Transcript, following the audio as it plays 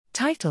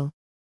Title: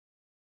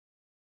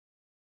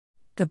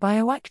 The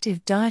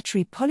bioactive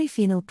dietary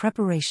polyphenol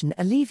preparation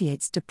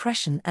alleviates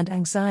depression and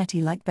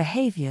anxiety-like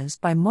behaviors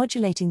by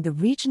modulating the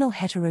regional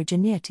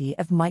heterogeneity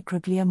of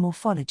microglia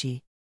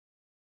morphology.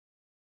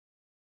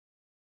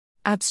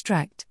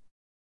 Abstract.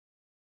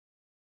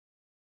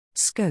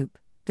 Scope: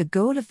 The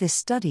goal of this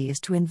study is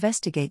to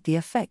investigate the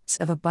effects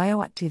of a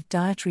bioactive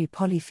dietary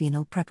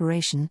polyphenol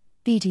preparation,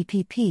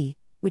 BDPP,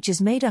 which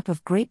is made up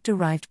of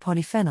grape-derived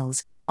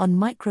polyphenols, on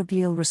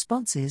microglial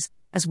responses,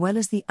 as well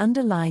as the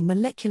underlying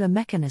molecular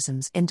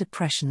mechanisms in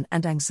depression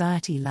and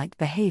anxiety-like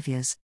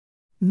behaviors.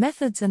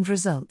 Methods and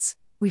results: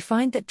 We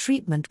find that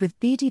treatment with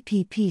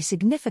BDPP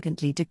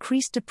significantly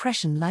decreased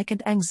depression-like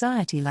and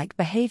anxiety-like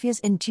behaviors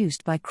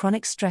induced by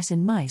chronic stress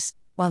in mice,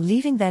 while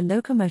leaving their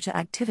locomotor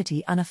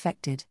activity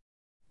unaffected.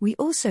 We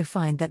also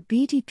find that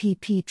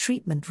BDPP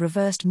treatment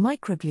reversed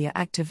microglia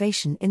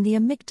activation in the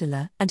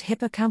amygdala and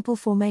hippocampal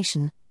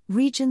formation,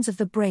 regions of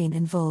the brain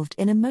involved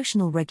in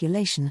emotional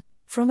regulation,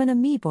 from an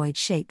amoeboid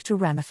shape to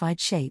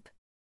ramified shape.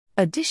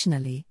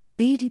 Additionally,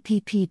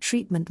 BDPP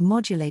treatment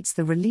modulates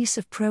the release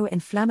of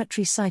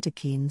pro-inflammatory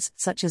cytokines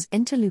such as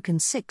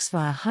interleukin-6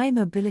 via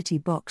high-mobility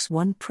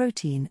Box1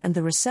 protein and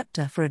the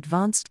receptor for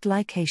advanced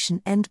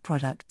glycation end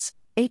products,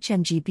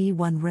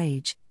 HMGB1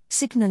 RAGE,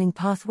 signaling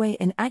pathway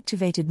in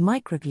activated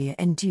microglia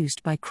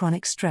induced by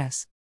chronic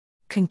stress.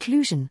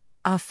 Conclusion: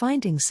 Our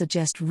findings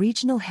suggest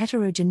regional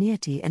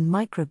heterogeneity and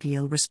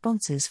microglial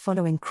responses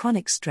following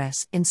chronic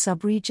stress in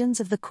subregions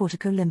of the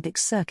corticolimbic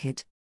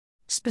circuit.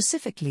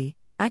 Specifically,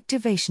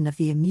 activation of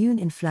the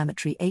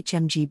immune-inflammatory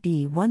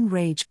HMGB1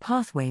 RAGE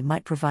pathway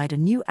might provide a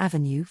new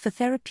avenue for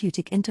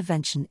therapeutic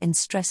intervention in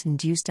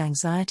stress-induced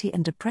anxiety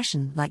and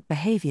depression-like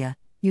behavior,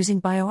 using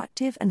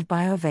bioactive and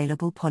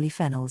bioavailable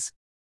polyphenols.